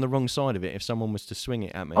want to be on the wrong side of it if someone was to swing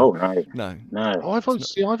it at me. Oh no, No. no. I've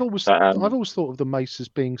always thought of the mace as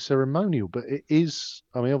being ceremonial, but it is.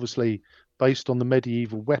 I mean, obviously based on the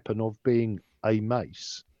medieval weapon of being a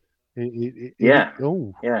mace. Yeah.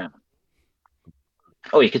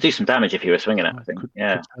 Oh, you could do some damage if you were swinging it. I think. Could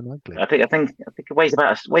Yeah. turn ugly. I think it weighs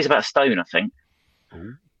about a stone. I think.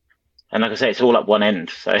 Ooh. And like I say, it's all up one end.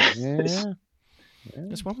 So Yeah.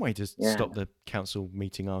 That's one way to stop the council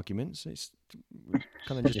meeting arguments. It's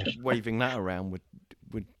kind of just waving that around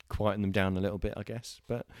would quieten them down a little bit, I guess.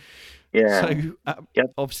 But so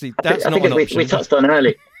obviously that's not an option. We touched on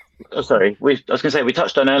earlier. Oh, sorry. I was going to say we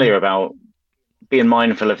touched on earlier about being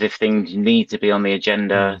mindful of if things need to be on the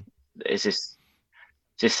agenda. Is this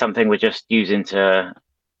something we're just using to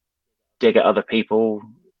dig at other people,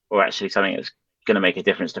 or actually something that's going to make a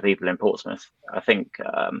difference to people in Portsmouth? I think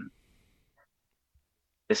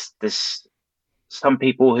there's some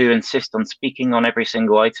people who insist on speaking on every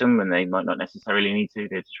single item, and they might not necessarily need to.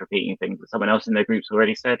 They're just repeating things that someone else in their group's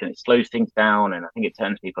already said, and it slows things down, and I think it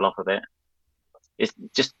turns people off a bit. It's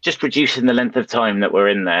just reducing the length of time that we're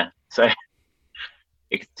in there. So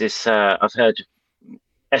it's just I've heard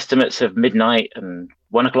estimates of midnight and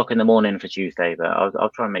 1 o'clock in the morning for Tuesday, but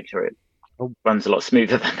I'll try and make sure it runs a lot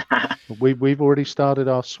smoother than that. We've already started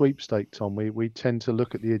our sweepstake, Tom. We tend to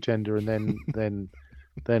look at the agenda and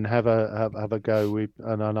then have a go.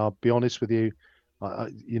 And I'll be honest with you,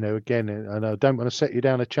 again, and I don't want to set you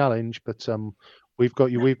down a challenge, but we've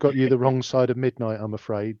got you the wrong side of midnight, I'm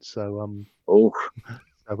afraid. So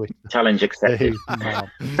challenge accepted.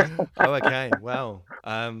 Okay, well.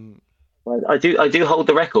 I do hold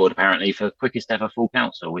the record apparently for quickest ever full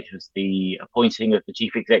council, which was the appointing of the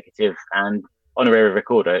chief executive and honorary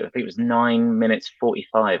recorder. I think it was 9 minutes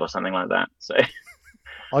 45 or something like that. So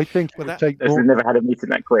I think it would take more. We've never had a meeting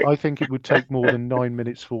that quick. I think it would take more than 9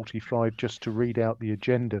 minutes 45 just to read out the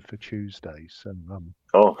agenda for Tuesdays. And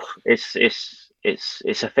it's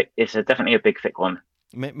definitely a big thick one.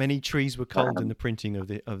 Many trees were culled in the printing of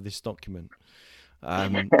this document.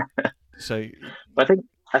 So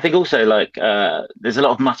I think also there's a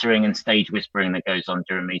lot of muttering and stage whispering that goes on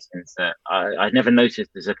during meetings that I never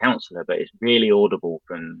noticed as a councillor, but it's really audible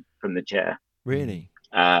from the chair. Really?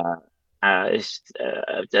 It's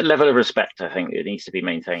a level of respect, I think, it needs to be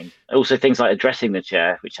maintained. Also, things like addressing the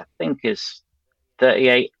chair, which I think is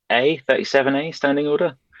 38A, 37A standing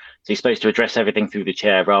order. So you're supposed to address everything through the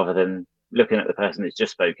chair rather than looking at the person that's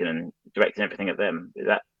just spoken and directing everything at them.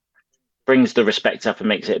 That brings the respect up and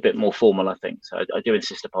makes it a bit more formal, I think. So I do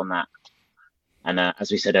insist upon that. And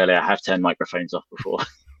as we said earlier, I have turned microphones off before.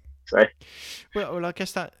 So, well, I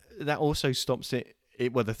guess that also stops it.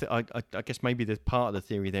 I guess maybe the part of the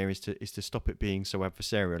theory there is to stop it being so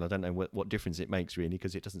adversarial. I don't know what difference it makes really,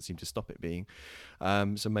 because it doesn't seem to stop it being.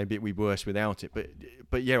 So maybe it'd be worse without it.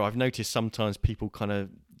 But yeah, I've noticed sometimes people kind of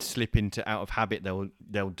slip into out of habit. They'll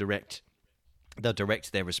direct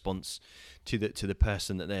their response to the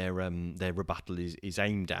person that their rebuttal is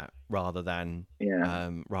aimed at, rather than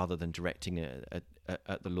directing it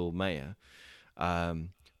at the Lord Mayor.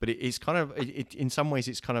 But it's kind of in some ways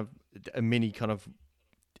it's kind of a mini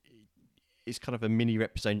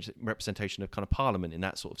representation of kind of Parliament in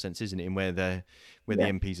that sort of sense, isn't it? In where the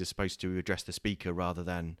MPs are supposed to address the Speaker rather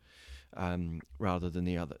than the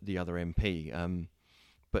other MP.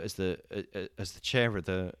 But as the chair of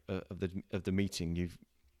the meeting,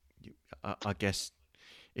 I guess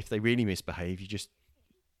if they really misbehave, you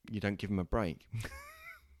don't give them a break.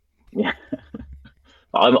 Yeah.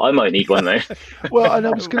 I might need one though. Well, and I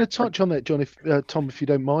was going to touch on that, John. Tom, if you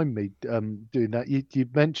don't mind me doing that, you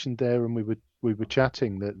mentioned there, and we were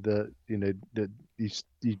chatting that you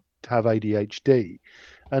have ADHD,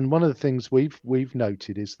 and one of the things we've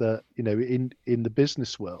noted is that in the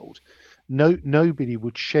business world, nobody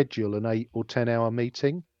would schedule an 8 or 10 hour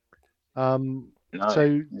meeting. No,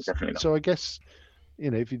 so definitely not. So I guess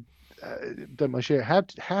if you don't mind sharing,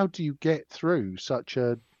 how do you get through such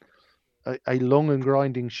a long and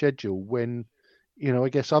grinding schedule when I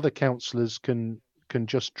guess other councillors can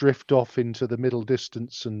just drift off into the middle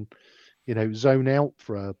distance and zone out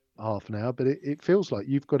for a half an hour, but it feels like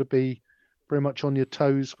you've got to be very much on your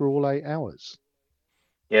toes for all 8 hours.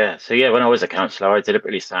 Yeah, so when I was a councillor, I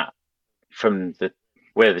deliberately sat from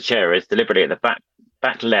where the chair is, deliberately at the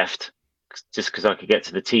back left, just because I could get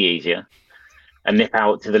to the tea easier and nip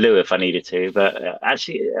out to the loo if I needed to. But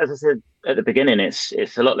actually, as I said at the beginning,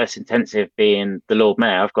 it's a lot less intensive being the Lord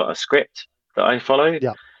Mayor. I've got a script that I follow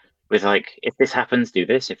with if this happens, do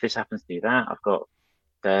this. If this happens, do that. I've got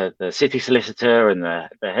the city solicitor and the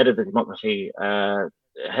head of the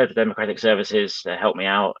democratic services to help me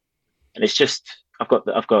out. And it's just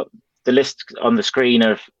I've got the list on the screen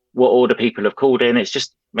of what order people have called in. It's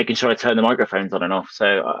just making sure I turn the microphones on and off.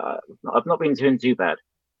 So I've not been doing too bad.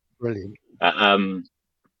 Brilliant. I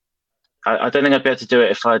don't think I'd be able to do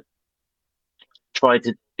it if I tried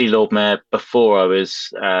to be Lord Mayor before I was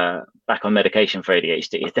back on medication for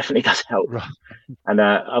ADHD. It definitely does help. Right. And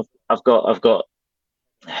I've got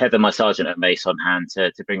Heather, my sergeant at Mace, on hand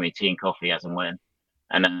to bring me tea and coffee as and when.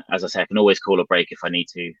 And as I say, I can always call a break if I need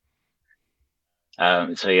to.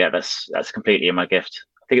 So yeah, that's completely in my gift.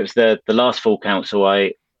 I think it was the last full council.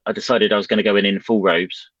 I decided I was going to go in full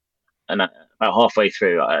robes, and about halfway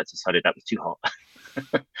through, I decided that was too hot.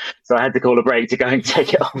 So I had to call a break to go and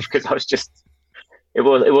take it off because I was just it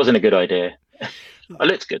wasn't a good idea. I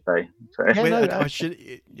looked good though. So. Yeah, well, I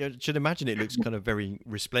should imagine it looks kind of very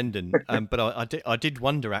resplendent. But I did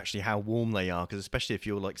wonder actually how warm they are, because especially if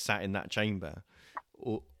you're like sat in that chamber.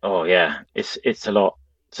 Oh yeah, it's a lot.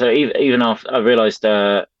 So even after I realised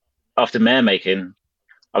after mayor making,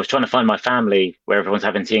 I was trying to find my family where everyone's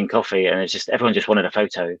having tea and coffee, and it's just everyone just wanted a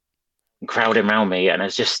photo and crowding around me, and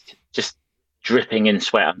it's just dripping in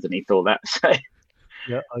sweat underneath all that. So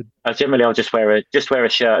yeah, I'll just wear a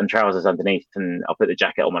shirt and trousers underneath, and I'll put the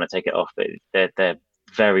jacket on when I take it off. But they're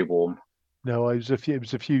very warm. No, it was a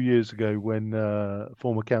few years ago when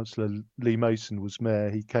former councillor Lee Mason was mayor.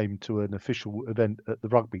 He came to an official event at the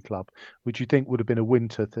rugby club, which you think would have been a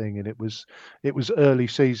winter thing, and it was early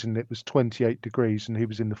season. It was 28 degrees, and he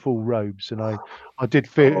was in the full robes. And I did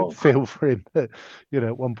feel for him. That,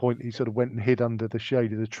 at one point he sort of went and hid under the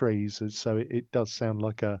shade of the trees. And so it does sound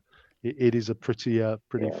like it is a pretty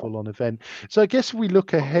full on event. So I guess if we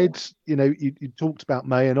look ahead, you talked about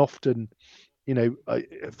May, and often,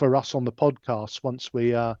 for us on the podcast,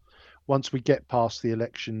 once we get past the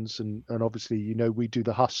elections, and obviously, we do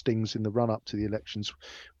the hustings in the run up to the elections,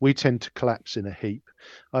 we tend to collapse in a heap.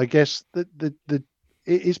 I guess it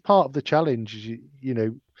is part of the challenge.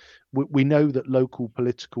 We know that local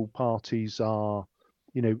political parties are,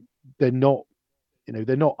 they're not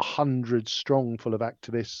hundreds strong, full of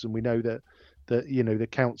activists, and we know that the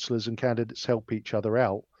councillors and candidates help each other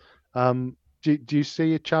out. Do you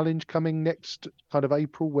see a challenge coming next kind of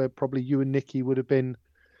April, where probably you and Nikki would have been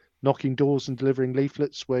knocking doors and delivering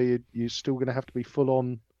leaflets, where you're still going to have to be full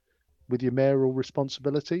on with your mayoral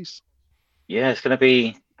responsibilities? Yeah, it's going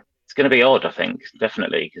to be odd, I think,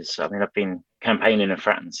 definitely, because I mean I've been campaigning in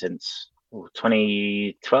Fratton since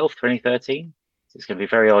 2012, 2013. So it's going to be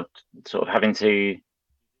very odd, sort of having to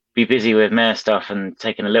be busy with mayor stuff and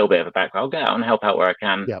taking a little bit of a back. I'll get out and help out where I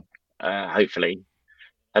can. Yeah. Hopefully,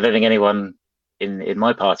 I don't think anyone in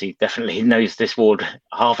my party definitely knows this ward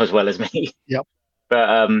half as well as me. Yep.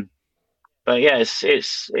 But yeah,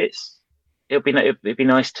 it'd be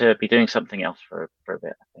nice to be doing something else for a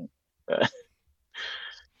bit, I think. But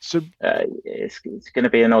so it's going to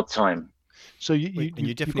be an odd time. So you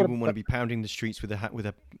definitely wouldn't want to be pounding the streets with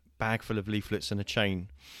a bag full of leaflets and a chain.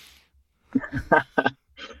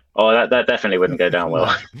 Oh, that definitely wouldn't go down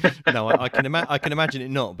well. No, I can imagine it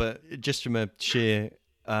not, but just from a sheer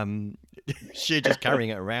just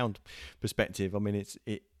carrying it around perspective, I mean,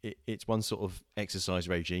 it's one sort of exercise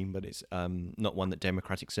regime, but it's not one that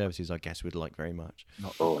Democratic Services, I guess, would like very much.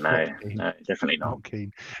 No, definitely not. Not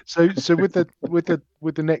keen. So with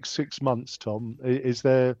the next 6 months, Tom, is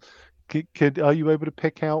there? Are you able to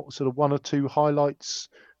pick out sort of one or two highlights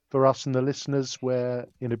for us and the listeners where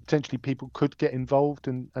potentially people could get involved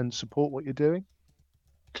and support what you're doing?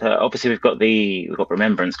 Obviously, we've got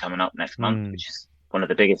Remembrance coming up next month, which is one of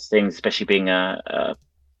the biggest things, especially being a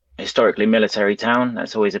historically military town.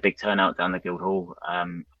 That's always a big turnout down the Guildhall.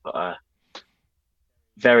 But a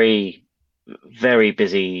very, very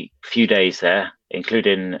busy few days there,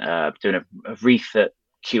 including doing a wreath at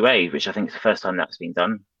QA, which I think is the first time that's been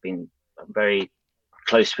done. Been very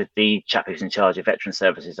close with the chap who's in charge of veteran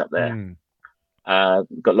services up there.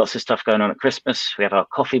 We've got lots of stuff going on at Christmas. We have our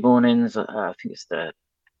coffee mornings. I think it's the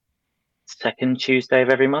second Tuesday of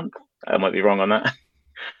every month. I might be wrong on that.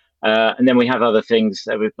 And then we have other things.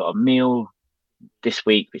 We've got a meal this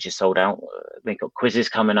week, which is sold out. We've got quizzes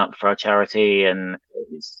coming up for our charity, and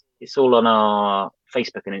it's all on our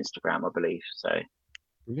Facebook and Instagram, I believe. So,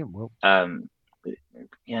 brilliant. Well,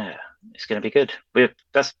 yeah, it's going to be good.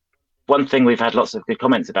 That's one thing we've had lots of good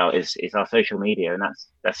comments about is our social media, and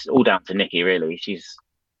that's all down to Nikki, really. She's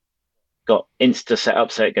got Insta set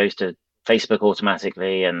up so it goes to Facebook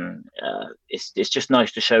automatically, and it's just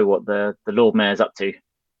nice to show what the Lord Mayor's up to.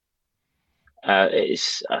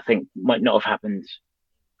 I think might not have happened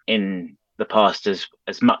in the past as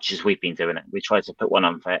much as we've been doing it. We try to put one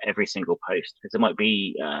on for every single post, because there might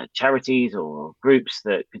be charities or groups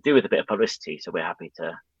that could do with a bit of publicity, so we're happy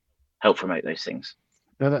to help promote those things.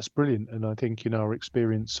 No, that's brilliant. And I think in our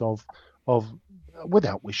experience of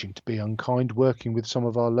without wishing to be unkind, working with some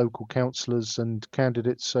of our local councillors and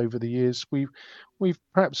candidates over the years, we've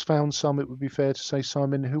perhaps found some, it would be fair to say,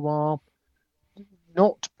 Simon, who are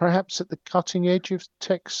not perhaps at the cutting edge of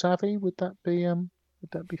tech savvy. Would that be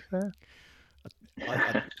fair?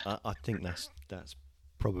 I think that's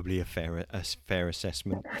probably a fair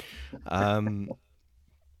assessment.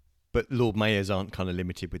 But Lord Mayors aren't kind of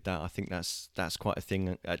limited with that. I think that's quite a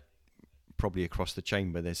thing. Probably across the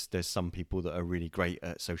chamber, there's some people that are really great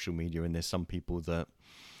at social media, and there's some people that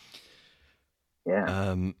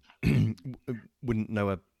wouldn't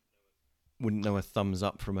know a thumbs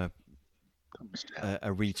up from a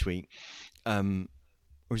retweet,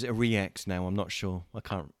 or is it a re-X now? I'm not sure. I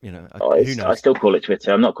can't. Who knows? I still call it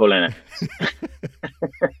Twitter. I'm not calling it.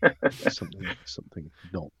 something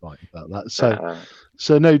not right about that.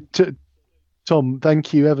 So no, Tom,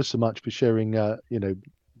 thank you ever so much for sharing.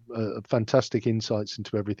 Fantastic insights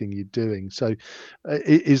into everything you're doing. So,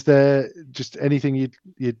 is there just anything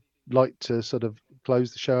you'd like to sort of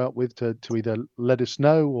close the show out with to either let us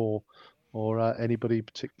know or anybody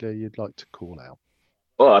particular you'd like to call out?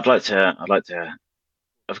 Well, I'd like to,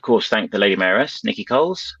 of course, thank the Lady Mayoress, Nikki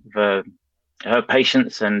Coles, for her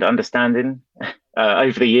patience and understanding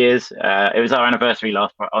over the years. It was our anniversary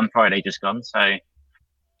on Friday just gone, so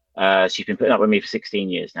she's been putting up with me for 16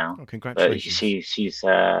 years now. Oh, congratulations! She's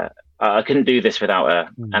I couldn't do this without her.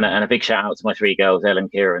 And a big shout out to my 3 girls, Ellen,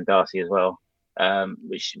 Cllr, and Darcy as well,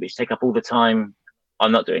 which take up all the time.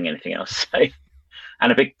 I'm not doing anything else. So.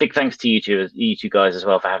 And a big thanks to you two guys as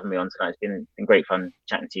well for having me on tonight. It's been great fun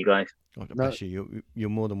chatting to you guys. Oh, bless you. You're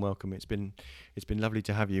more than welcome. It's been lovely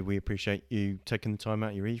to have you. We appreciate you taking the time out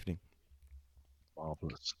of your evening.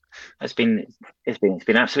 Marvelous. It's been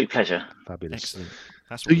an absolute pleasure. Fabulous. Excellent.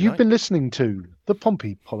 So you've been listening to the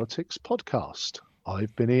Pompey Politics Podcast.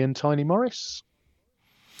 I've been Ian Tiny Morris,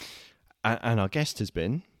 and our guest has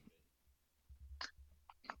been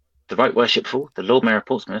the Right Worshipful, the Lord Mayor of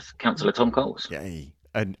Portsmouth, Councillor Tom Coles. Yay.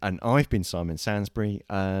 And I've been Simon Sansbury.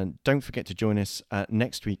 Don't forget to join us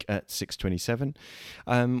next week at 6:27,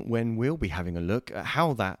 when we'll be having a look at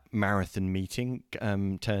how that marathon meeting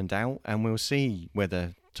turned out, and we'll see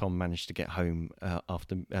whether Tom managed to get home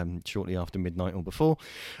shortly after midnight or before,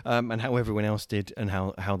 and how everyone else did, and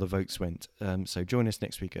how the votes went. So join us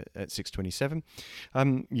next week at 6:27.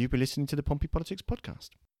 You'll be listening to the Pompey Politics Podcast.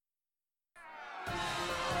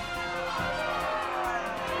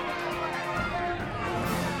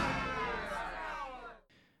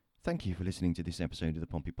 Thank you for listening to this episode of the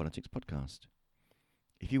Pompey Politics Podcast.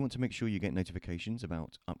 If you want to make sure you get notifications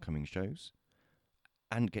about upcoming shows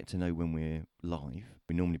and get to know when we're live,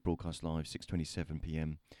 we normally broadcast live 6:27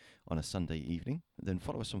 p.m. on a Sunday evening, then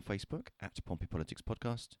follow us on Facebook at Pompey Politics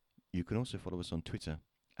Podcast. You can also follow us on Twitter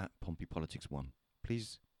at Pompey Politics 1.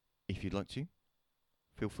 Please, if you'd like to,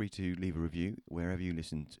 feel free to leave a review wherever you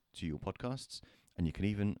listen to your podcasts, and you can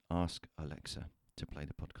even ask Alexa to play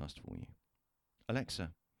the podcast for you.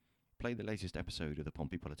 Alexa, play the latest episode of the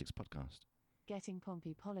Pompey Politics Podcast. Getting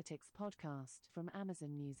Pompey Politics Podcast from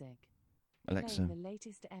Amazon Music. Alexa, playing the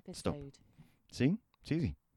latest episode. Stop. See? It's easy.